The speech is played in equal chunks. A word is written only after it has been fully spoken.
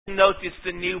Notice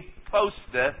the new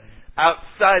poster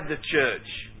outside the church.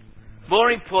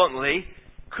 More importantly,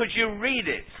 could you read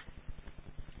it?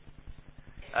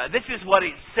 This is what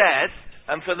it says,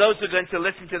 and for those who are going to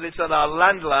listen to this on our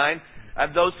landline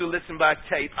and those who listen by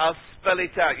tape, I'll spell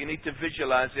it out. You need to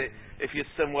visualize it if you're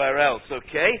somewhere else,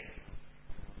 okay?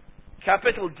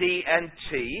 Capital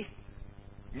D-N-T,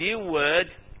 new word,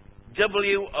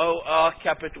 W-O-R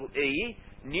capital E,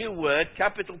 new word,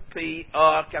 capital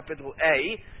P-R capital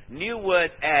A, new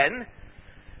word N,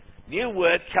 new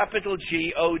word, capital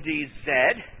G-O-D-Z,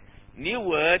 new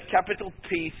word, capital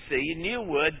P-C, new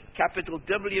word, capital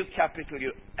W, capital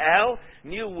L,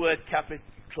 new word,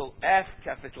 capital F,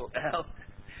 capital L,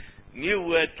 new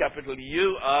word, capital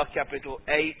U-R, capital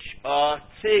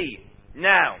H-R-T.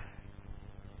 Now,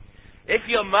 if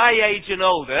you're my age and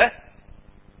older,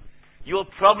 you'll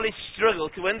probably struggle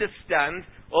to understand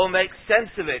or make sense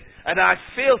of it. And I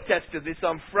field tested this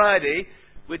on Friday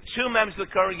with two members of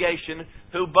the congregation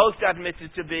who both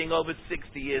admitted to being over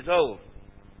 60 years old.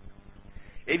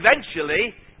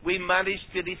 Eventually, we managed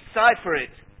to decipher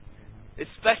it,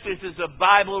 especially if there's a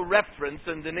Bible reference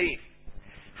underneath.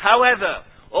 However,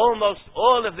 almost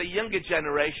all of the younger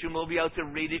generation will be able to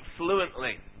read it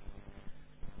fluently.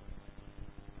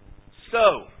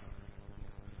 So,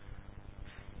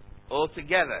 all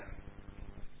together,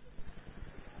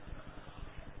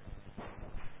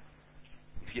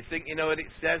 if you think you know what it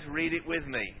says, read it with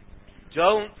me.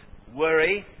 Don't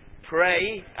worry,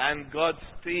 pray, and God's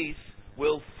peace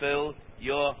will fill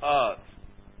your heart.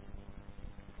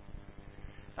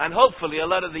 And hopefully a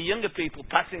lot of the younger people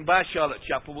passing by Charlotte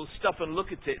Chapel will stop and look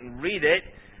at it and read it,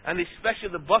 and especially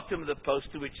the bottom of the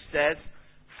poster which says,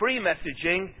 free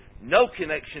messaging, no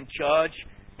connection charge,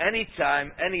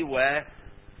 anytime, anywhere,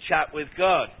 chat with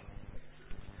God.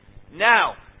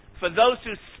 Now, for those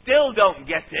who still don't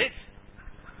get it,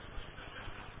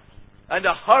 and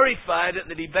are horrified at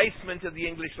the debasement of the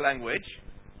English language,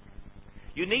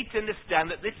 you need to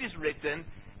understand that this is written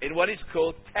in what is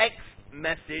called text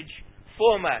message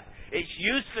format. It's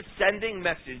used for sending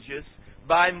messages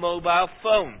by mobile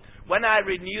phone. When I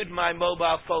renewed my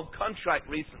mobile phone contract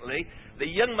recently, the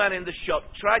young man in the shop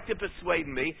tried to persuade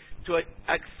me to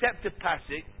accept a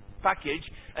package,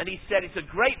 and he said, it's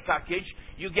a great package.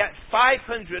 You get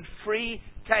 500 free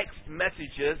text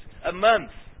messages a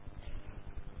month.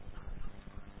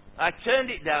 I turned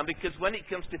it down because when it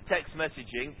comes to text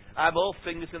messaging, I'm all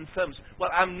fingers and thumbs. Well,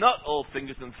 I'm not all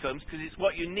fingers and thumbs because it's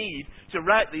what you need to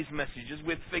write these messages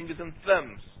with fingers and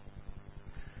thumbs.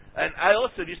 And I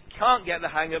also just can't get the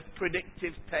hang of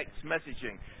predictive text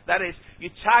messaging. That is,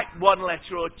 you type one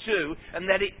letter or two, and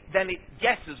then it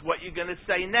guesses what you're going to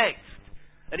say next.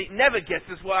 And it never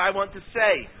guesses what I want to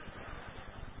say.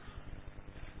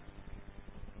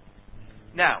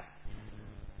 Now,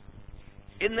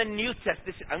 in the New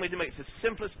Testament, I'm going to make it as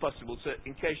simple as possible, so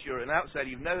in case you're an outsider,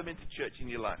 you've never been to church in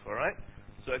your life, all right?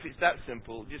 So if it's that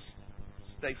simple, just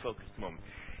stay focused a moment.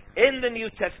 In the New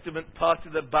Testament part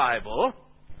of the Bible,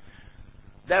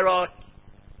 there are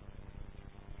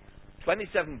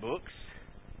 27 books,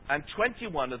 and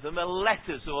 21 of them are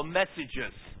letters or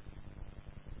messages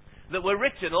that were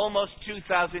written almost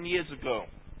 2,000 years ago.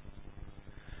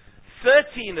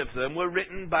 13 of them were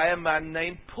written by a man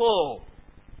named Paul.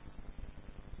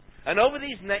 And over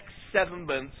these next 7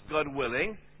 months, God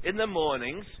willing, in the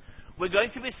mornings, we're going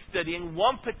to be studying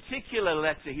one particular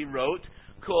letter he wrote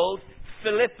called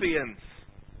Philippians.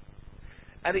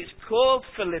 And it's called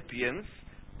Philippians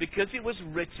because it was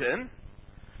written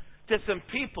to some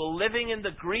people living in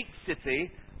the Greek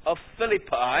city of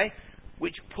Philippi,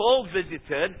 which Paul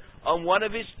visited on one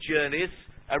of his journeys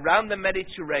around the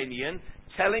Mediterranean,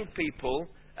 telling people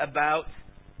about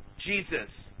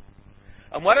Jesus.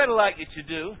 And what I'd like you to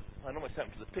do, I know what's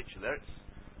happened to the picture there,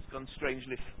 it's gone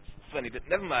strangely funny, but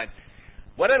never mind.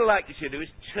 What I'd like you to do is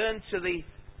turn to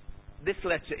this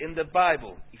letter in the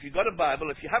Bible. If you've got a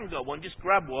Bible, if you haven't got one, just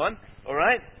grab one, all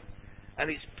right? And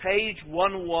it's page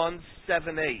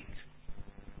 1178.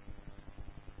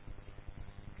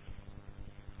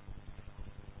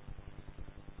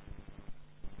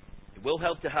 It will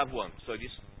help to have one, so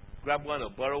just grab one or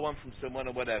borrow one from someone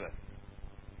or whatever.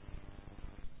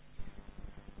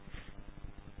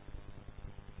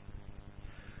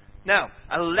 Now,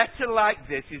 a letter like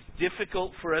this is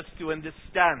difficult for us to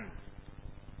understand.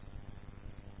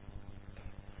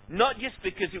 Not just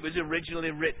because it was originally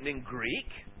written in Greek,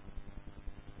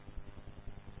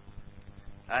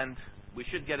 and we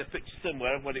should get a picture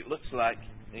somewhere of what it looks like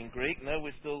in Greek. No,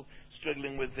 we're still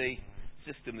struggling with the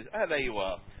system. There you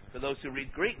are. For those who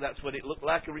read Greek, that's what it looked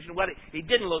like originally. Well, it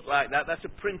didn't look like that. That's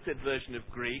a printed version of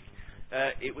Greek.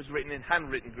 it was written in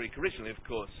handwritten Greek originally, of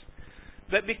course.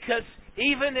 But because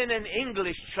even in an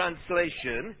English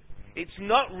translation, it's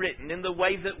not written in the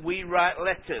way that we write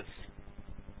letters.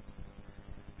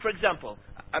 For example,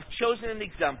 I've chosen an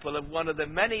example of one of the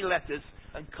many letters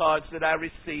and cards that I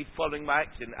received following my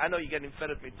accident. I know you're getting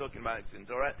fed up with me talking about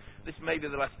accidents, all right? This may be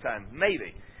the last time.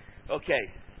 Maybe. Okay.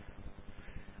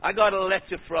 I got a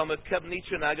letter from a couple,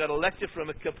 Nietzsche and I got a letter from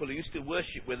a couple who used to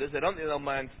worship with us. I don't think they'll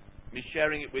mind me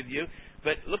sharing it with you,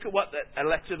 but look at what a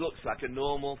letter looks like, a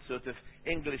normal sort of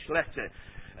English letter.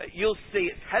 You'll see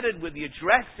it's headed with the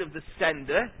address of the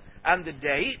sender and the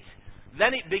date.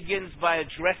 Then it begins by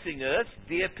addressing us,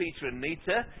 Dear Peter and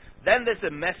Nita. Then there's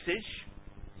a message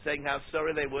saying how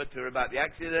sorry they were to her about the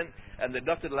accident, and the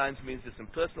dotted lines means there's some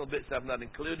personal bits I've not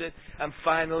included. And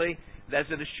finally, there's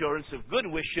an assurance of good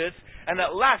wishes. And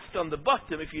at last, on the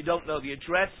bottom, if you don't know the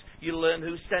address, you learn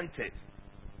who sent it.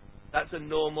 That's a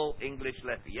normal English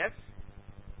letter, yes?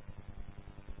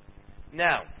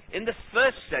 Now, in the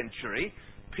first century,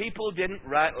 people didn't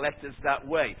write letters that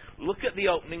way. Look at the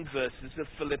opening verses of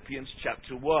Philippians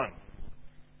chapter 1.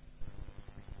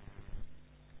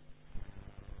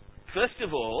 First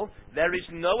of all, there is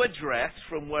no address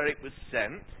from where it was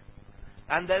sent,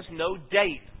 and there's no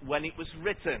date when it was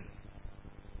written.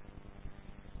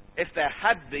 If there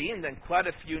had been, then quite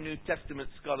a few New Testament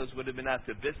scholars would have been out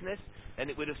of business, and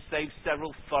it would have saved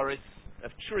several forests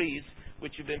of trees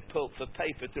which have been pulped for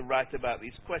paper to write about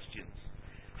these questions.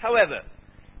 However,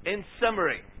 in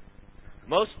summary,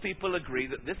 most people agree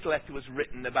that this letter was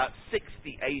written about 60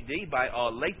 AD, by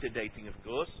our later dating, of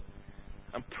course,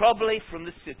 and probably from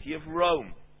the city of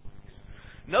Rome.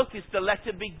 Notice the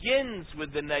letter begins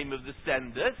with the name of the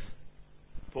senders,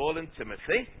 Paul and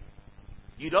Timothy.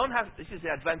 You don't have, this is the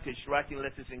advantage to writing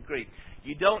letters in Greek,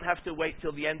 you don't have to wait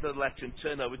till the end of the letter and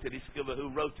turn over to discover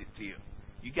who wrote it to you.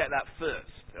 You get that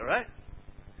first, alright?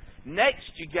 Next,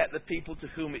 you get the people to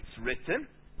whom it's written,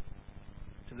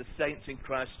 to the saints in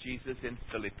Christ Jesus in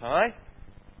Philippi.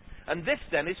 And this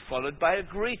then is followed by a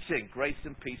greeting. Grace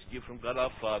and peace to you from God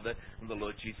our Father and the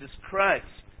Lord Jesus Christ.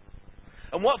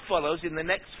 And what follows in the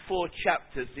next 4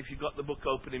 chapters, if you've got the book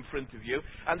open in front of you,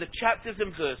 and the chapters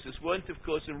and verses weren't, of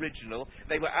course, original.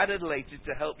 They were added later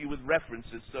to help you with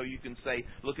references, so you can say,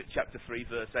 look at chapter 3,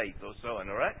 verse 8, or so on,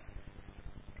 all right?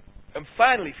 And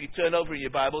finally, if you turn over in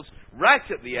your Bibles, right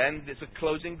at the end, there's a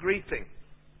closing greeting.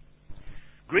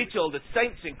 Greet all the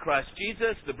saints in Christ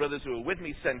Jesus. The brothers who are with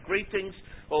me send greetings.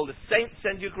 All the saints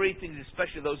send you greetings,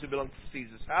 especially those who belong to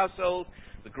Caesar's household.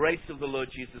 The grace of the Lord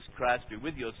Jesus Christ be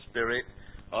with your spirit.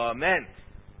 Amen.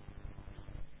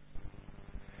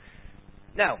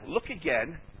 Now, look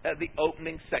again at the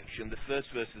opening section, the first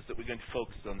verses that we're going to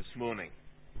focus on this morning.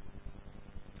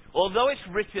 Although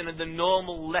it's written in the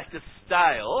normal letter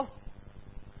style,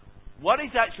 what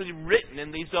is actually written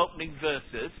in these opening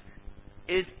verses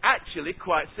is actually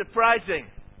quite surprising.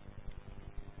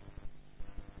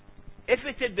 If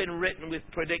it had been written with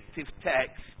predictive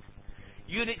text,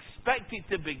 you'd expect it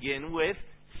to begin with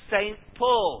St.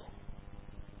 Paul.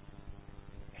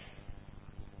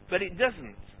 But it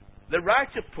doesn't. The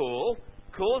writer Paul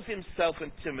calls himself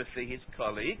and Timothy, his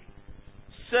colleague,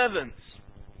 servants.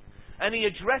 And he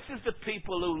addresses the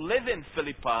people who live in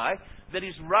Philippi that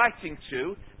he's writing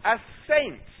to as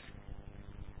saints.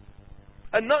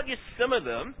 And not just some of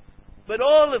them, but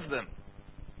all of them.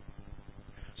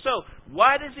 So,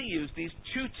 why does he use these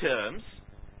 2 terms,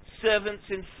 servants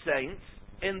and saints,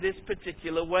 in this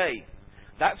particular way?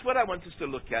 That's what I want us to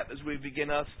look at as we begin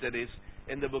our studies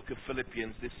in the book of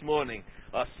Philippians this morning.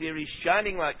 Our series,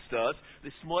 Shining Like Stars.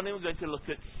 This morning we're going to look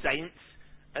at saints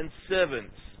and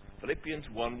servants. Philippians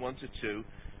 1:1-2,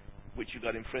 which you've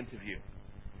got in front of you.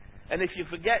 And if you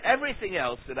forget everything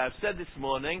else that I've said this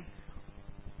morning,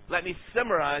 let me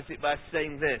summarize it by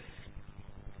saying this.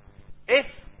 If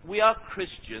we are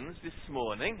Christians this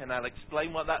morning, and I'll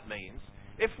explain what that means,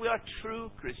 if we are true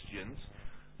Christians,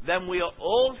 then we are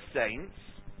all saints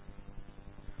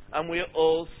and we are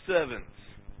all servants.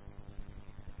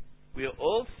 We are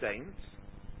all saints,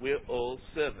 we are all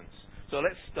servants. So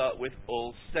let's start with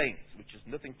all saints, which has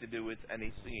nothing to do with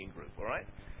any singing group, all right?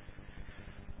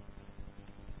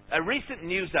 A recent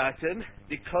news item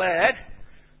declared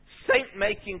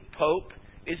saint-making Pope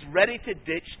is ready to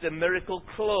ditch the miracle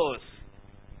clause.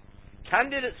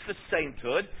 Candidates for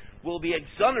sainthood will be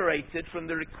exonerated from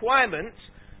the requirement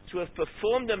to have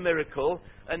performed a miracle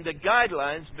under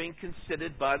guidelines being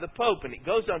considered by the Pope. And it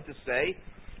goes on to say,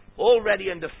 already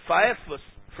under fire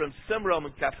from some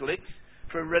Roman Catholics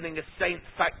for running a saint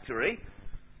factory,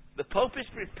 the Pope is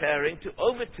preparing to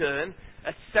overturn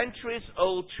a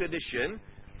centuries-old tradition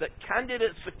that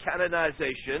candidates for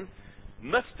canonization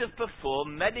must have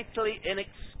performed medically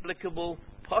inexplicable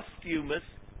posthumous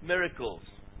miracles.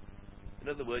 In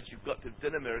other words, you've got to have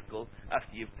done a miracle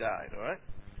after you've died, all right?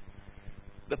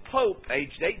 The Pope,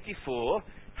 aged 84,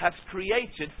 has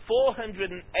created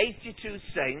 482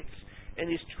 saints in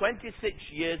his 26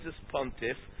 years as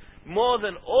pontiff, more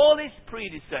than all his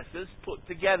predecessors put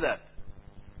together.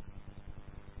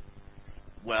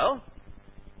 Well,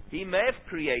 he may have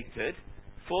created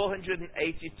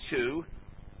 482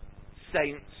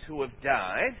 saints who have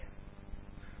died,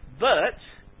 but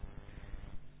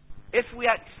if we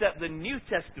accept the New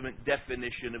Testament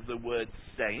definition of the word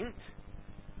saint,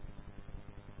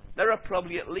 there are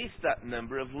probably at least that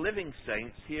number of living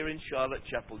saints here in Charlotte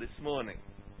Chapel this morning.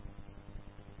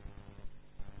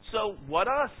 So, what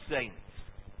are saints?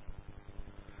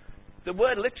 The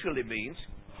word literally means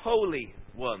holy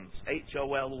ones,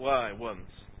 H-O-L-Y, ones.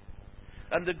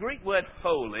 And the Greek word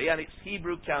holy, and its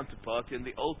Hebrew counterpart in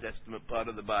the Old Testament part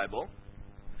of the Bible,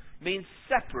 means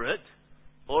separate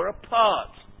or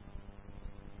apart.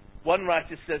 One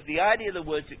writer says the idea the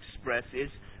words express is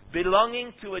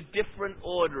belonging to a different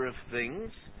order of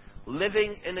things,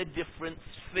 living in a different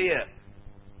sphere.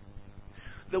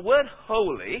 The word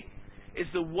holy is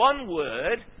the one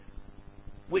word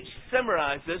which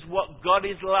summarizes what God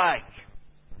is like.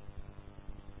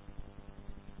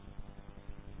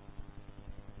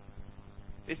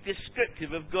 It's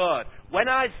descriptive of God. When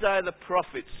Isaiah the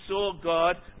prophet saw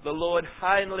God, the Lord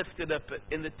high and lifted up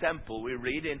in the temple, we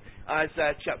read in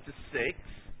Isaiah chapter 6,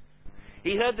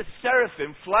 he heard the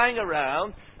seraphim flying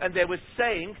around, and they were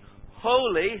saying,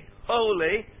 Holy,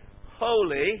 holy,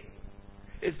 holy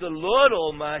is the Lord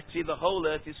Almighty, the whole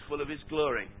earth is full of His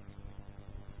glory.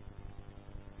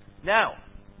 Now,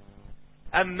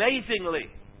 amazingly,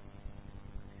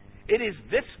 it is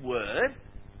this word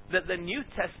that the New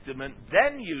Testament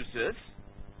then uses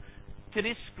to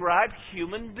describe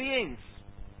human beings,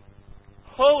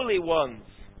 holy ones,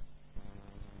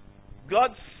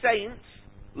 God's saints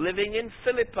living in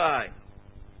Philippi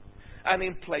and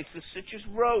in places such as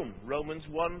Rome, Romans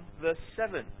 1 verse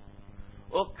 7,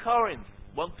 or Corinth,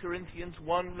 1 Corinthians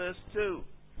 1 verse 2,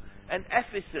 and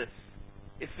Ephesus,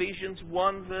 Ephesians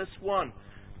 1 verse 1.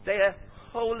 They are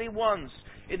holy ones.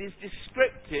 It is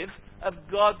descriptive of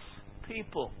God's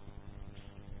people.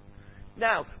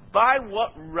 Now, by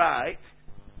what right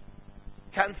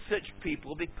can such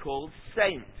people be called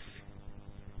saints?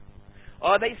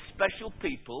 Are they special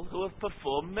people who have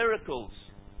performed miracles?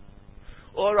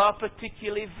 Or are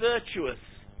particularly virtuous?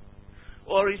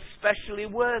 Or especially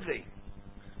worthy?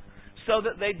 So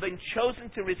that they've been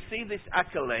chosen to receive this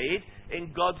accolade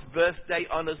in God's birthday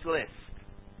honours list?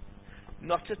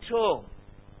 Not at all.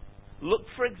 Look,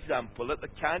 for example, at the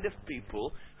kind of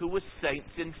people who were saints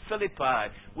in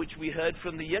Philippi, which we heard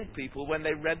from the young people when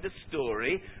they read the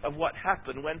story of what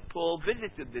happened when Paul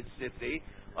visited this city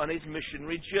on his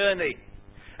missionary journey.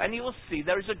 And you will see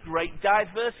there is a great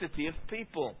diversity of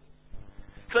people.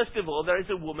 First of all, there is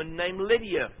a woman named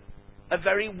Lydia, a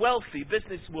very wealthy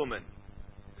businesswoman.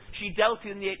 She dealt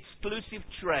in the exclusive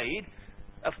trade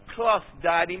of cloth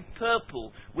dyed in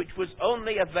purple, which was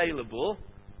only available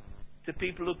to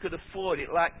people who could afford it,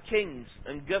 like kings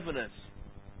and governors.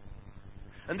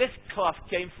 And this cloth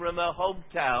came from her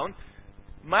hometown,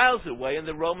 miles away in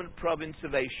the Roman province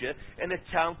of Asia, in a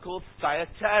town called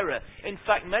Thyatira. In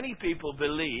fact, many people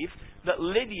believe that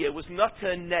Lydia was not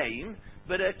her name,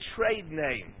 but her trade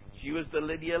name. She was the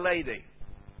Lydia lady.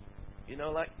 You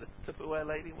know, like the Tupperware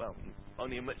lady? Well,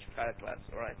 only a much higher class,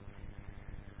 all right?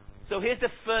 So here's the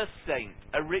first saint,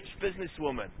 a rich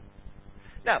businesswoman.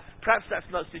 Now, perhaps that's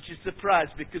not such a surprise,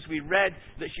 because we read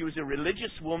that she was a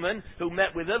religious woman who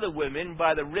met with other women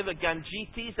by the river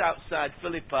Ganges outside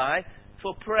Philippi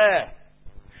for prayer.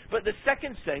 But the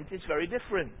second saint is very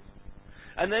different.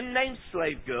 An unnamed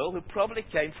slave girl who probably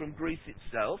came from Greece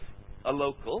itself, a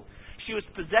local. She was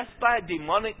possessed by a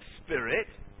demonic spirit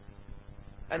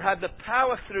and had the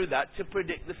power through that to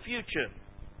predict the future.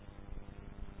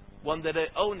 One that her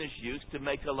owners used to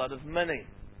make a lot of money.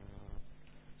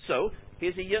 So,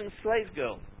 here's a young slave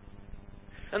girl.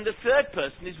 And the third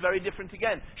person is very different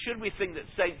again. Should we think that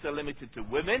saints are limited to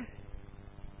women?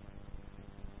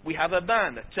 We have a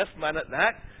man, a tough man at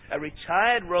that, a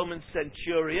retired Roman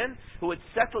centurion who had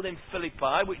settled in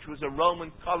Philippi, which was a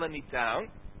Roman colony town,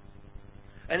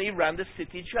 and he ran the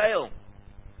city jail.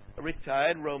 A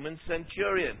retired Roman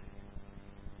centurion.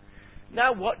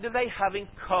 Now, what do they have in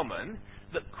common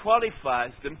that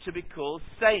qualifies them to be called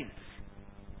saints?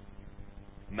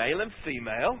 Male and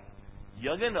female,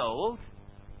 young and old,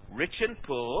 rich and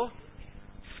poor,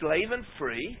 slave and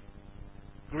free,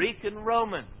 Greek and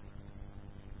Roman.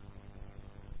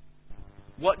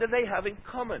 What do they have in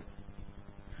common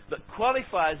that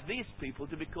qualifies these people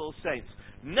to be called saints?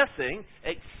 Nothing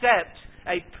except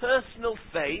a personal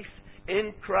faith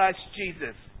in Christ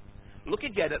Jesus. Look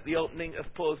again at the opening of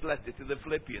Paul's letter to the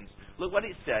Philippians. Look what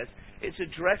it says. It's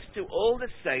addressed to all the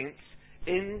saints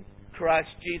in Christ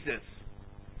Jesus.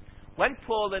 When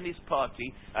Paul and his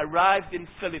party arrived in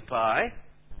Philippi,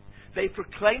 they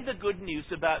proclaimed the good news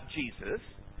about Jesus,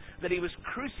 that he was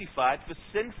crucified for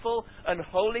sinful and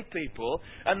holy people,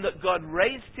 and that God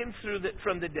raised him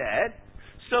from the dead,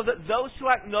 so that those who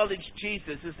acknowledge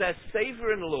Jesus as their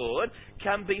Saviour and Lord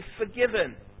can be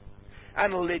forgiven.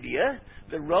 And Lydia,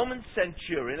 the Roman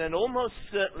centurion, and almost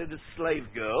certainly the slave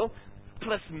girl,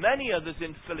 plus many others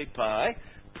in Philippi,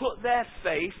 put their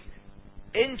faith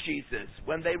in Jesus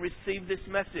when they received this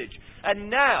message. And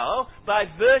now, by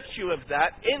virtue of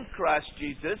that, in Christ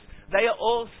Jesus, they are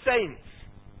all saints.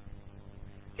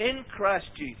 In Christ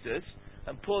Jesus,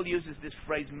 and Paul uses this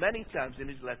phrase many times in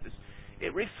his letters,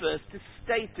 it refers to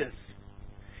status.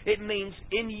 It means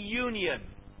in union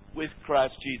with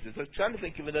Christ Jesus. I was trying to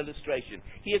think of an illustration.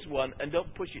 Here's one, and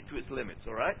don't push it to its limits,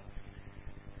 all right?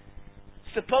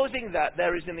 Supposing that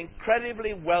there is an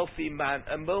incredibly wealthy man,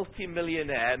 a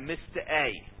multimillionaire, Mr.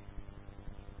 A,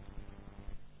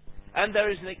 and there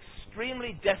is an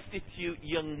extremely destitute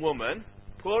young woman,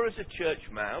 poor as a church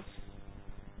mouse,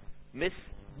 Miss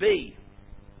B.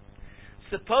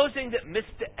 Supposing that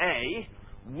Mr. A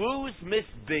woos Miss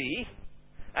B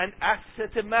and asks her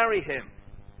to marry him.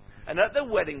 And at the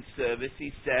wedding service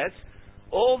he says,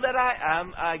 "All that I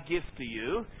am I give to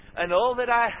you, and all that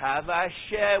I have I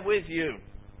share with you."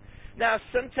 Now,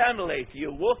 sometime later,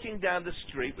 you're walking down the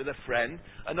street with a friend,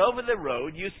 and over the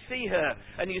road you see her,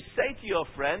 and you say to your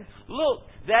friend, "Look,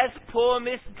 there's poor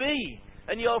Miss B."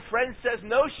 And your friend says,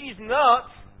 "No, she's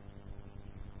not.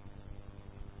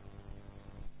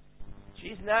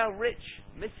 She's now rich,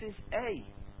 Mrs. A."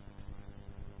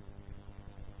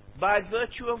 By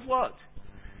virtue of what?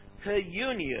 Her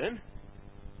union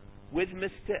with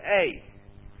Mr. A.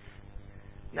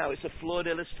 Now, it's a flawed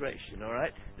illustration, all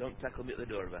right? Don't tackle me at the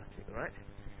door about it, all right?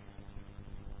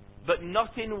 But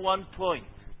not in one point.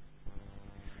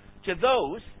 To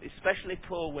those, especially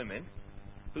poor women,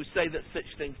 who say that such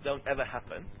things don't ever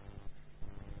happen,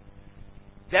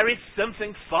 there is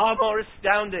something far more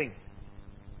astounding.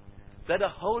 That a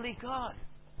holy God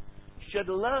should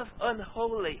love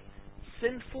unholy,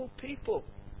 sinful people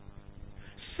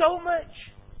so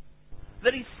much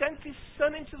that he sent his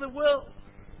Son into the world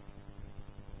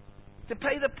to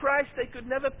pay the price they could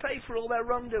never pay for all their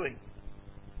wrongdoing,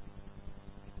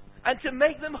 and to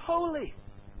make them holy,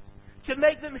 to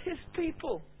make them his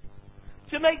people,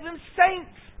 to make them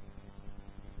saints.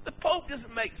 The Pope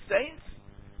doesn't make saints.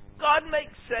 God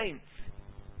makes saints.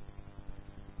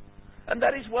 And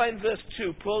that is why in verse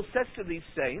 2, Paul says to these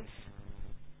saints,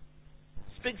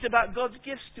 speaks about God's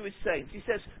gifts to his saints. He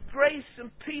says, "Grace and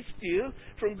peace to you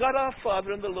from God our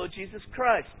Father and the Lord Jesus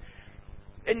Christ."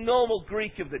 In normal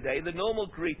Greek of the day, the normal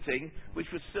greeting,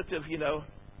 which was sort of,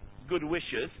 good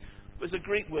wishes, was a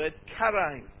Greek word,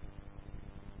 charis.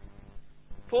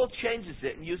 Paul changes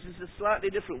it and uses a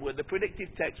slightly different word. The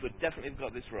predictive text would definitely have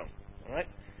got this wrong. All right?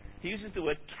 He uses the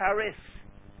word charis,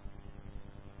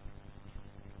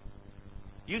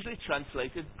 usually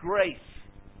translated grace.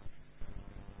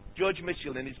 George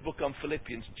Mitchell, in his book on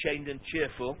Philippians, Chained and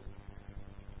Cheerful,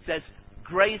 says,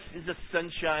 "Grace is a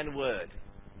sunshine word."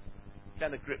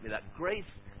 Kind of gripped me, that. Grace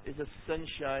is a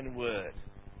sunshine word.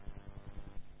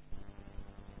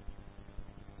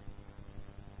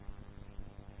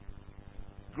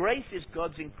 Grace is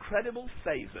God's incredible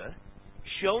favor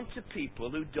shown to people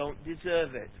who don't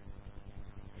deserve it.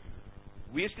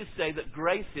 We used to say that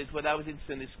grace is, when I was in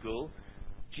Sunday school,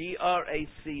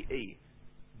 Grace,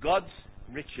 God's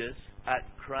riches at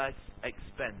Christ's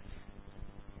expense.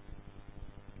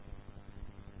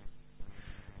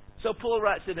 So Paul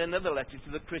writes in another letter to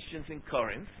the Christians in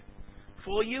Corinth,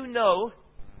 "For you know,"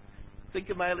 think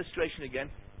of my illustration again,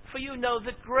 "for you know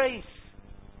the grace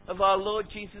of our Lord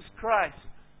Jesus Christ,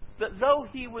 that though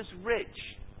he was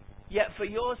rich, yet for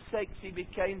your sakes he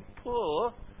became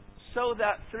poor, so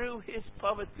that through his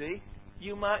poverty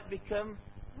you might become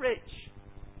rich."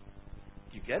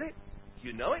 Do you get it? Do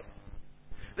you know it?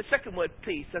 The second word,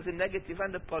 peace, has a negative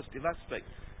and a positive aspect.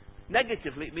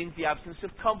 Negatively, it means the absence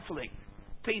of conflict.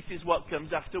 Peace is what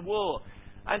comes after war.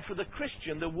 And for the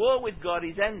Christian, the war with God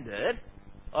is ended,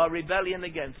 our rebellion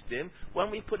against him,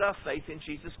 when we put our faith in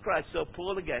Jesus Christ. So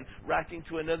Paul, again, writing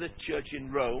to another church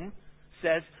in Rome,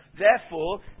 says,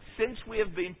 "Therefore, since we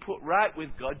have been put right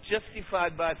with God,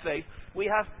 justified by faith, we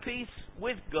have peace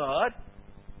with God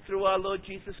through our Lord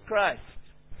Jesus Christ."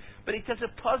 But it has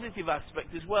a positive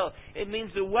aspect as well. It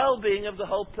means the well-being of the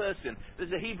whole person.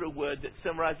 There's a Hebrew word that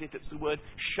summarizes it. It's the word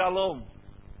shalom.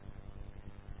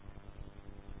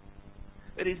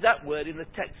 It is that word in the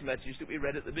text message that we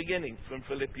read at the beginning from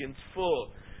Philippians 4.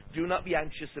 Do not be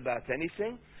anxious about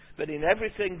anything, but in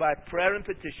everything by prayer and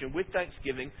petition with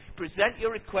thanksgiving, present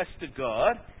your requests to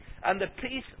God, and the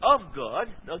peace of God,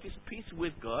 notice peace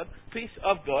with God, peace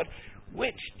of God,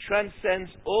 which transcends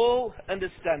all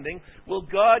understanding, will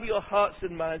guard your hearts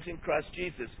and minds in Christ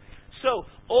Jesus. So,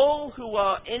 all who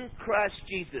are in Christ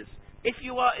Jesus, if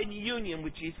you are in union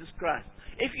with Jesus Christ,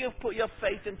 if you have put your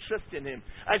faith and trust in Him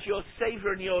as your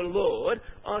Saviour and your Lord,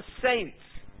 are saints.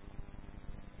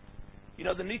 You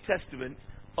know, the New Testament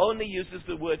only uses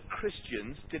the word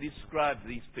Christians to describe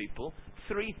these people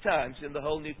 3 times in the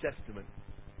whole New Testament.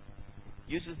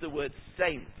 Uses the word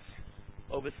saints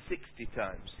over 60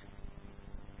 times.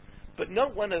 But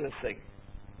note one other thing.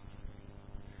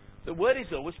 The word is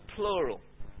always plural.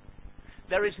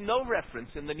 There is no reference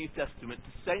in the New Testament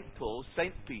to St. Paul,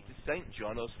 St. Peter, St.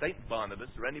 John, or St. Barnabas,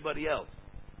 or anybody else.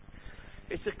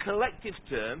 It's a collective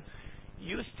term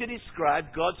used to describe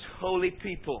God's holy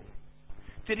people,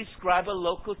 to describe a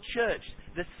local church,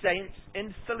 the saints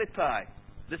in Philippi,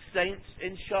 the saints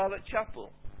in Charlotte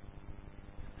Chapel,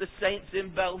 the saints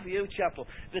in Bellevue Chapel,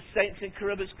 the saints in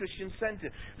Caribous Christian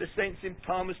Centre, the saints in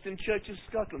Palmerston Church of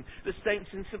Scotland, the saints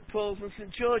in St. Paul's and St.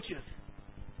 George's.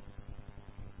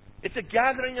 It's a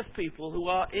gathering of people who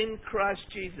are in Christ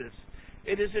Jesus.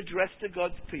 It is addressed to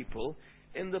God's people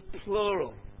in the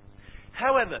plural.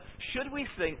 However, should we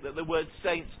think that the word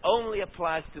saints only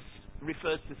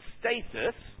refers to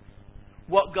status,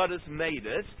 what God has made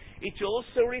us, it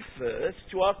also refers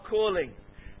to our calling.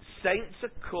 Saints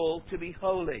are called to be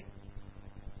holy.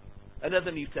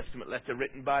 Another New Testament letter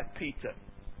written by Peter.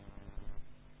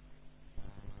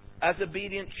 As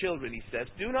obedient children, he says,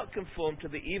 do not conform to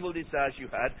the evil desires you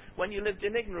had when you lived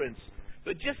in ignorance.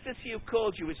 But just as He who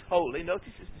called you is holy,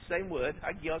 notice it's the same word,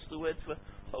 hagios, the word for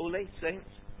holy, saints.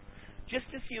 Just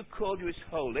as He who called you is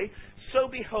holy, so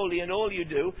be holy in all you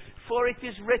do, for it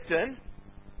is written,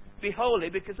 be holy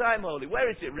because I'm holy. Where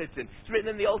is it written? It's written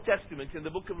in the Old Testament, in the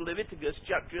book of Leviticus,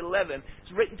 chapter 11.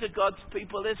 It's written to God's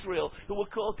people Israel, who were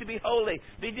called to be holy.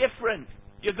 Be different.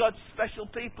 You're God's special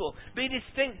people. Be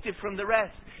distinctive from the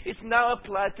rest. It's now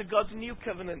applied to God's new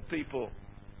covenant people.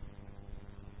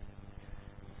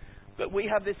 But we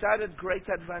have this added great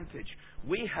advantage.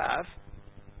 We have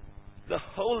the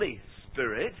Holy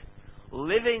Spirit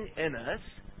living in us,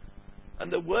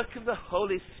 and the work of the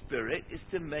Holy Spirit is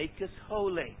to make us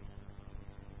holy,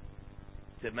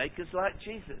 to make us like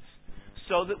Jesus,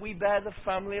 so that we bear the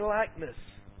family likeness.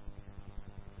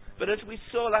 But as we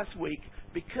saw last week,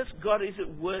 because God is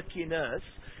at work in us,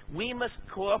 we must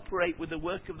cooperate with the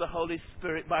work of the Holy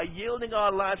Spirit by yielding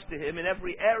our lives to Him in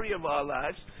every area of our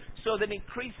lives, so that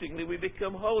increasingly we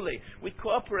become holy. We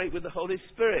cooperate with the Holy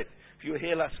Spirit. If you were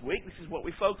here last week, this is what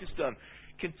we focused on.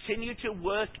 Continue to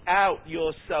work out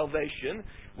your salvation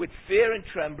with fear and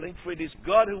trembling, for it is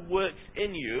God who works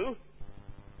in you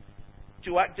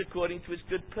to act according to His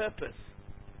good purpose.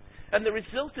 And the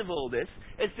result of all this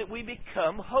is that we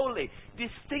become holy,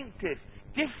 distinctive,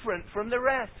 different from the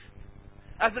rest,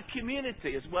 as a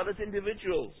community as well as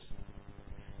individuals.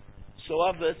 So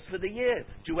our verse for the year: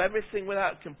 do everything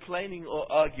without complaining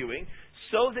or arguing,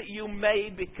 so that you may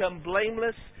become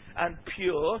blameless and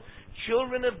pure,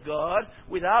 children of God,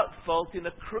 without fault in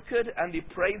a crooked and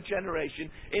depraved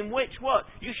generation, in which what?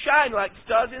 You shine like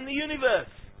stars in the universe.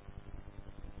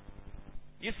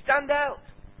 You stand out.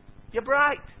 You're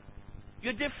bright.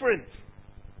 You're different.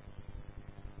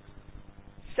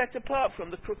 Set apart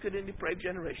from the crooked and depraved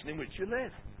generation in which you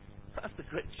live. That's the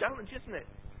great challenge, isn't it?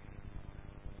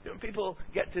 When people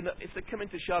get to know, if they come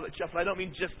into Charlotte Chapel, I don't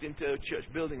mean just into a church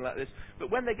building like this,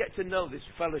 but when they get to know this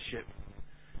fellowship,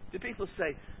 do people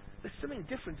say, there's something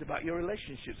different about your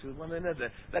relationships with one another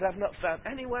that I've not found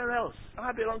anywhere else. I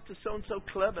belong to so-and-so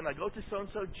club, and I go to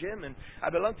so-and-so gym, and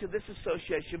I belong to this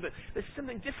association, but there's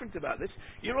something different about this.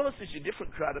 You're all such a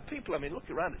different crowd of people. I mean, look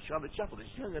around at Charlotte Chapel.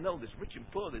 There's young and old, there's rich and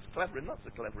poor, there's clever and not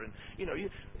so clever, and,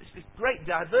 it's this great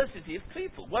diversity of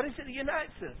people. What is it that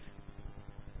unites us?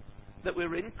 That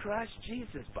we're in Christ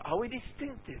Jesus. But are we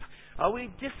distinctive? Are we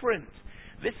different?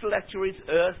 This letter is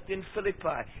earthed in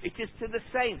Philippi. It is to the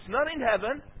saints, not in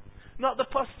heaven, not the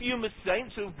posthumous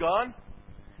saints who've gone.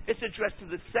 It's addressed to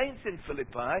the saints in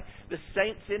Philippi, the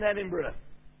saints in Edinburgh.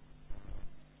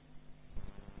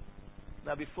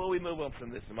 Now, before we move on from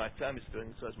this, and my time is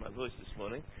going, so is my voice this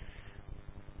morning,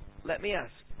 let me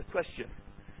ask a question.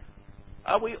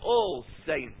 Are we all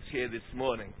saints here this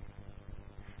morning?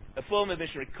 A former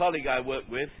missionary colleague I worked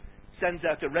with sends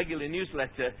out a regular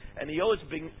newsletter, and he always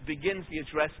begins the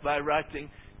address by writing,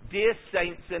 "Dear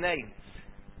Saints and Ain'ts."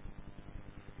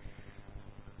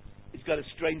 He's got a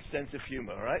strange sense of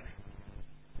humor, right?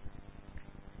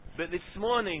 But this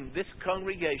morning, this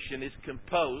congregation is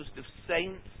composed of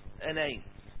saints and ain'ts.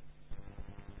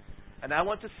 And I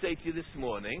want to say to you this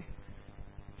morning,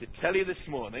 to tell you this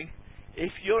morning,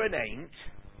 if you're an ain't,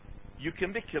 you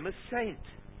can become a saint.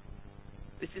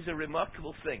 This is a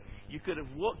remarkable thing. You could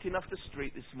have walked in off the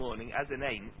street this morning as an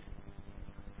ain't,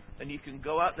 and you can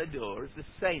go out the door as a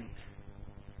saint.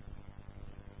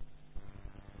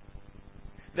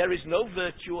 There is no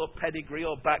virtue or pedigree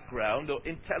or background or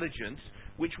intelligence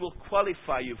which will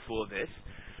qualify you for this,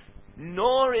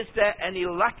 nor is there any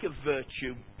lack of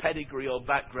virtue, pedigree or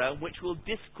background which will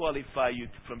disqualify you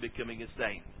from becoming a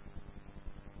saint.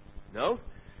 No?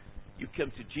 You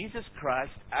come to Jesus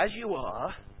Christ as you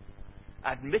are,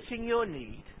 admitting your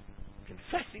need,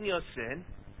 confessing your sin,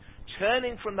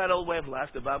 turning from that old way of life,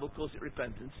 the Bible calls it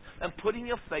repentance, and putting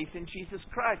your faith in Jesus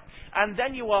Christ. And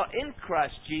then you are in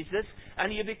Christ Jesus,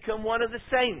 and you become one of the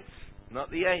saints,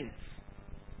 not the ain'ts.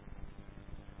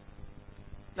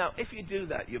 Now, if you do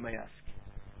that, you may ask,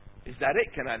 is that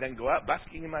it? Can I then go out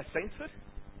basking in my sainthood?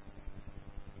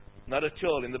 Not at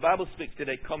all. In the Bible Speaks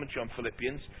Today commentary on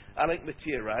Philippians, Alec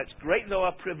Motyer writes, "Great though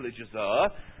our privileges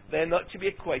are, they are not to be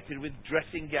equated with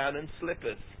dressing gown and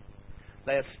slippers.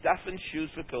 They are staff and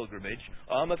shoes for pilgrimage,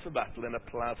 armour for battle, and a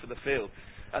plough for the field."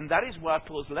 And that is why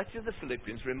Paul's letter to the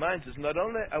Philippians reminds us, not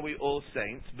only are we all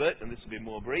saints, but, and this will be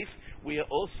more brief, we are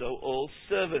also all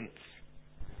servants.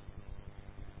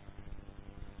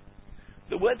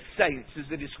 The word saints as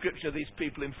a description of these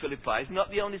people in Philippi is not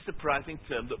the only surprising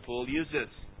term that Paul uses.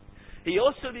 He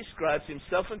also describes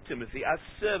himself and Timothy as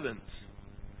servants.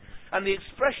 And the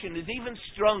expression is even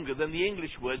stronger than the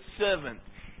English word servant.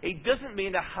 It doesn't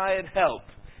mean a hired help.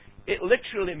 It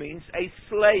literally means a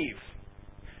slave.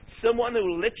 Someone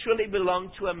who literally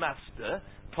belonged to a master,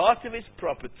 part of his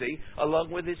property,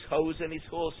 along with his hose and his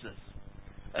horses.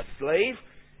 A slave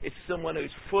is someone who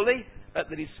is fully at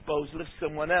the disposal of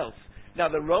someone else. Now,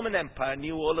 the Roman Empire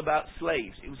knew all about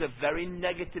slaves. It was a very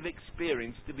negative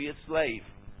experience to be a slave.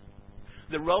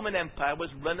 The Roman Empire was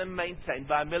run and maintained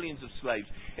by millions of slaves.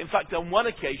 In fact, on one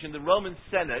occasion, the Roman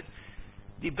Senate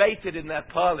debated in their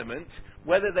parliament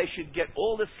whether they should get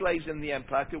all the slaves in the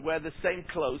empire to wear the same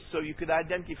clothes so you could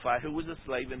identify who was a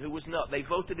slave and who was not. They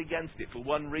voted against it for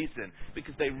one reason,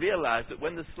 because they realized that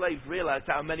when the slaves realized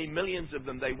how many millions of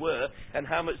them they were and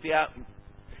how much they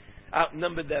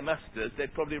outnumbered their masters,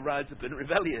 they'd probably rise up in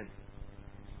rebellion.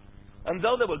 And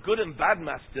though there were good and bad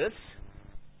masters,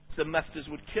 some masters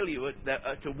would kill you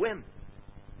at a whim.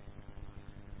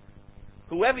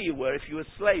 Whoever you were, if you were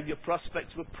a slave, your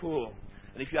prospects were poor.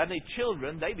 And if you had any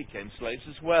children, they became slaves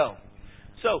as well.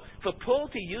 So, for Paul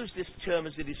to use this term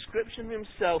as a description of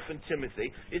himself and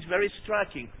Timothy is very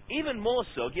striking, even more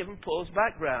so given Paul's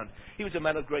background. He was a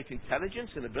man of great intelligence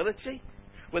and ability,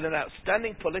 with an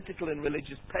outstanding political and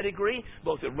religious pedigree,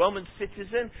 both a Roman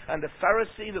citizen and a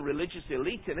Pharisee, the religious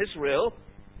elite in Israel.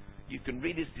 You can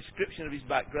read his description of his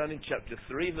background in chapter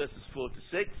 3, verses 4 to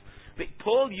 6. But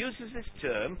Paul uses this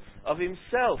term of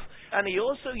himself, and he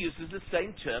also uses the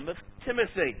same term of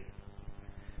Timothy,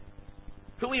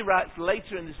 who he writes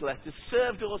later in this letter,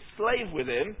 served or slaved with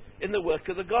him in the work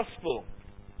of the gospel.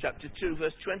 Chapter 2,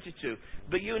 verse 22.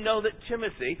 "But you know that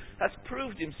Timothy has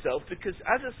proved himself, because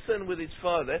as a son with his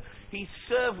father, he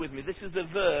served with me." This is the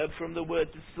verb from the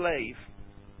word to slave.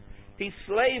 He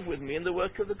slaved with me in the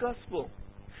work of the gospel.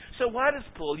 So why does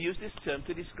Paul use this term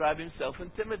to describe himself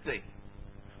and Timothy?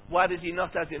 Why does he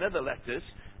not, as in other letters,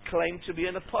 claim to be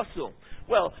an apostle?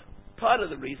 Well, part of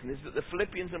the reason is that the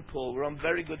Philippians and Paul were on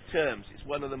very good terms. It's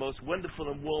one of the most wonderful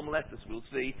and warm letters we'll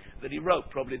see that he wrote,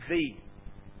 probably the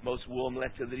most warm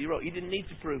letter that he wrote. He didn't need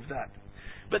to prove that.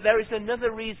 But there is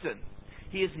another reason.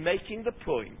 He is making the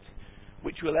point,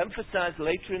 which we'll emphasize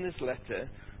later in this letter,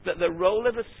 that the role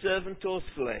of a servant or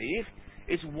slave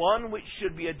is one which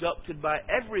should be adopted by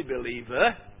every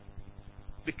believer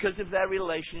because of their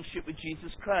relationship with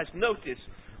Jesus Christ. Notice,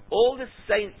 all the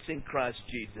saints in Christ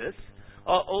Jesus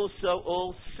are also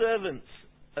all servants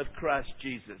of Christ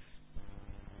Jesus.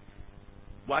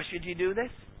 Why should you do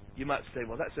this? You might say,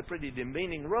 well, that's a pretty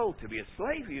demeaning role to be a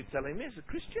slave. Are you telling me as a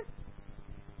Christian?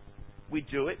 We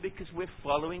do it because we're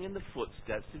following in the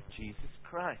footsteps of Jesus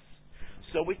Christ.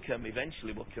 So we come,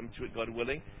 eventually we'll come to it, God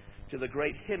willing, to the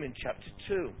great hymn in chapter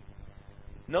 2.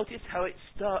 Notice how it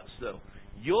starts, though.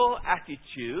 Your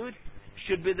attitude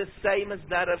should be the same as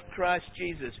that of Christ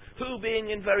Jesus, who being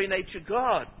in very nature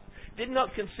God, did not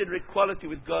consider equality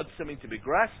with God something to be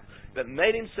grasped, but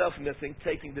made himself nothing,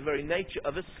 taking the very nature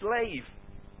of a slave.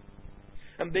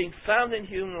 And being found in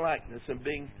human likeness, and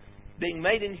being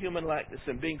made in human likeness,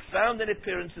 and being found in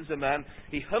appearance as a man,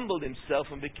 he humbled himself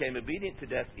and became obedient to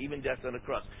death, even death on a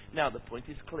cross. Now the point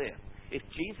is clear. If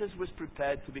Jesus was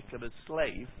prepared to become a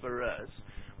slave for us,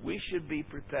 we should be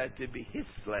prepared to be his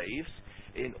slaves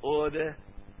in order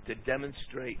to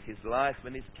demonstrate his life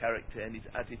and his character and his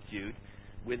attitude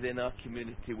within our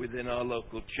community, within our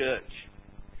local church.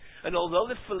 And although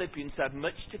the Philippians had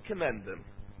much to commend them,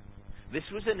 this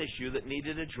was an issue that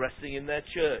needed addressing in their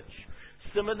church.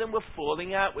 Some of them were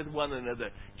falling out with one another.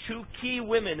 Two key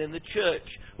women in the church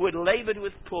who had labored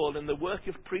with Paul in the work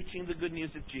of preaching the good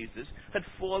news of Jesus had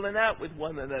fallen out with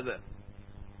one another.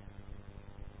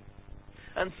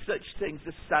 And such things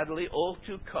are sadly all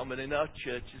too common in our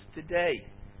churches today.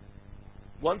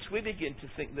 Once we begin to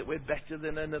think that we're better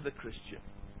than another Christian,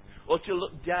 or to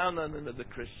look down on another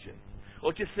Christian,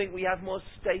 or to think we have more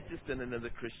status than another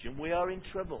Christian, we are in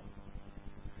trouble.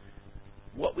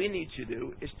 What we need to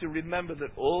do is to remember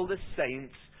that all the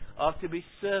saints are to be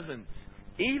servants,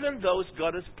 even those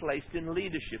God has placed in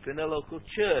leadership in a local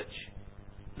church.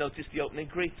 Notice the opening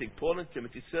greeting, Paul and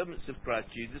Timothy, servants of Christ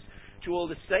Jesus, to all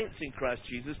the saints in Christ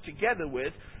Jesus, together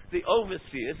with the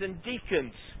overseers and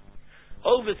deacons.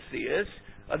 Overseers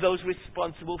are those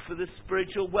responsible for the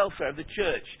spiritual welfare of the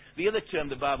church. The other term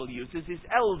the Bible uses is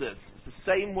elders. It's the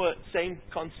same word, same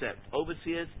concept.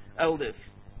 Overseers, elders.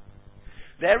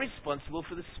 They're responsible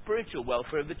for the spiritual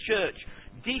welfare of the church.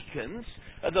 Deacons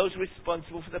are those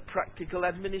responsible for the practical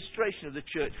administration of the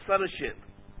church fellowship.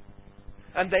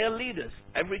 And they are leaders.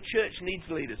 Every church needs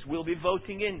leaders. We'll be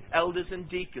voting in elders and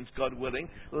deacons, God willing,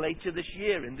 later this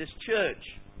year in this church.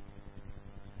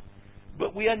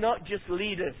 But we are not just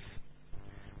leaders.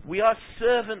 We are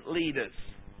servant leaders.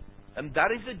 And that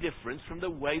is the difference from the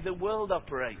way the world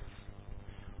operates.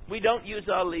 We don't use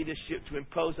our leadership to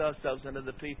impose ourselves on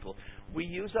other people. We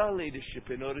use our leadership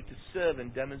in order to serve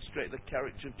and demonstrate the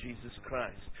character of Jesus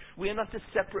Christ. We are not a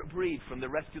separate breed from the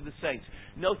rest of the saints.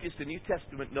 Notice the New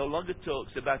Testament no longer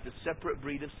talks about a separate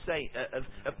breed of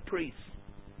priests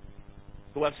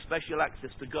who have special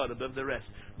access to God above the rest.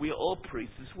 We are all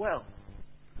priests as well.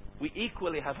 We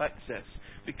equally have access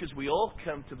because we all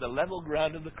come to the level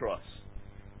ground of the cross.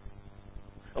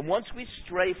 And once we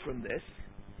stray from this,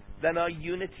 then our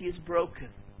unity is broken.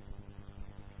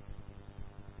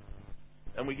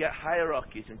 And we get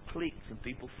hierarchies and cliques and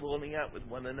people falling out with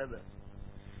one another.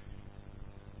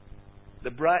 The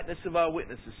brightness of our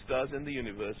witness as stars in the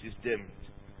universe is dimmed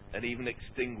and even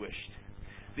extinguished.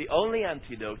 The only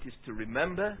antidote is to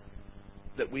remember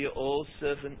that we are all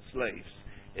servant slaves.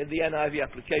 In the NIV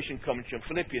application commentary on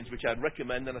Philippians, which I'd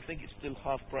recommend, and I think it's still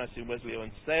half price in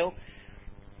Wesleyan sale,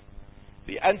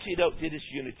 the antidote to this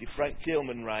unity, Frank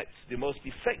Thielman writes, the most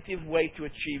effective way to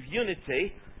achieve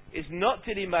unity is not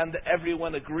to demand that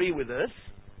everyone agree with us,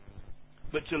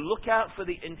 but to look out for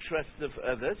the interests of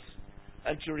others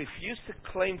and to refuse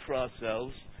to claim for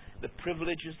ourselves the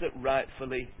privileges that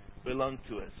rightfully belong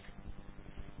to us.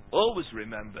 Always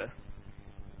remember,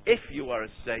 if you are a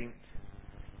saint,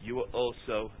 you are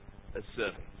also a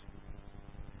servant.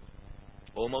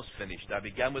 Almost finished. I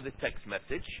began with a text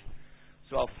message,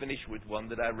 so I'll finish with one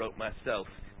that I wrote myself.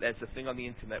 There's a thing on the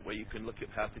internet where you can look at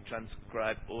how to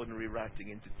transcribe ordinary writing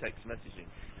into text messaging.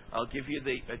 I'll give you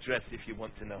the address if you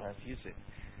want to know how to use it.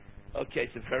 Okay,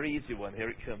 it's a very easy one. Here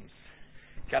it comes.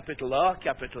 Capital R,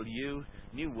 capital U,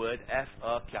 new word, F,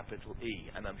 R, capital E.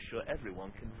 And I'm sure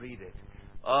everyone can read it.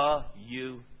 Are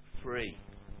you free?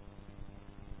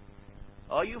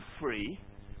 Are you free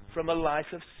from a life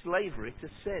of slavery to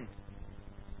sin?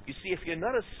 You see, if you're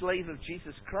not a slave of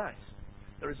Jesus Christ,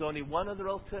 there is only one other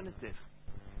alternative.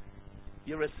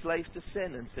 You're a slave to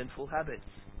sin and sinful habits.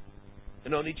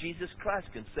 And only Jesus Christ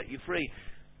can set you free.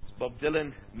 As Bob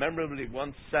Dylan memorably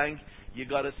once sang, you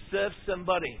got to serve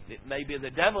somebody. It may be the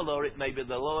devil or it may be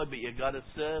the Lord, but you got to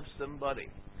serve somebody.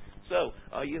 So,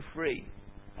 are you free?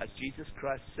 Has Jesus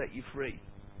Christ set you free?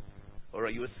 Or are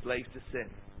you a slave to sin?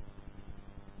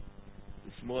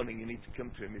 This morning you need to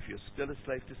come to Him if you're still a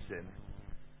slave to sin.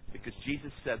 Because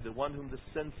Jesus said, the one whom the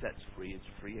Son sets free is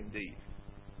free indeed.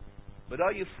 But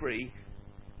are you free,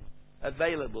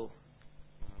 available,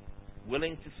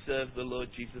 willing to serve the Lord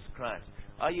Jesus Christ?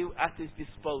 Are you at His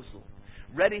disposal,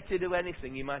 ready to do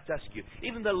anything He might ask you?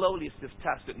 Even the lowliest of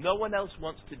tasks that no one else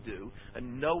wants to do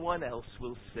and no one else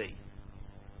will see.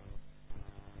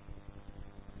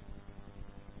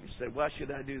 You say, why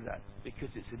should I do that? Because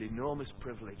it's an enormous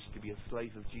privilege to be a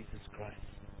slave of Jesus Christ.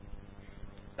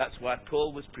 That's why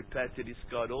Paul was prepared to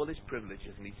discard all his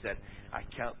privileges, and he said, I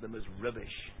count them as rubbish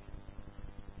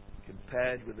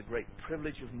compared with the great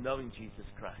privilege of knowing Jesus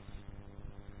Christ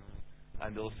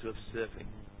and also of serving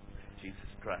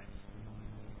Jesus Christ?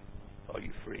 Are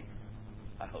you free?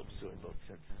 I hope so in both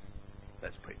senses.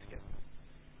 Let's pray together.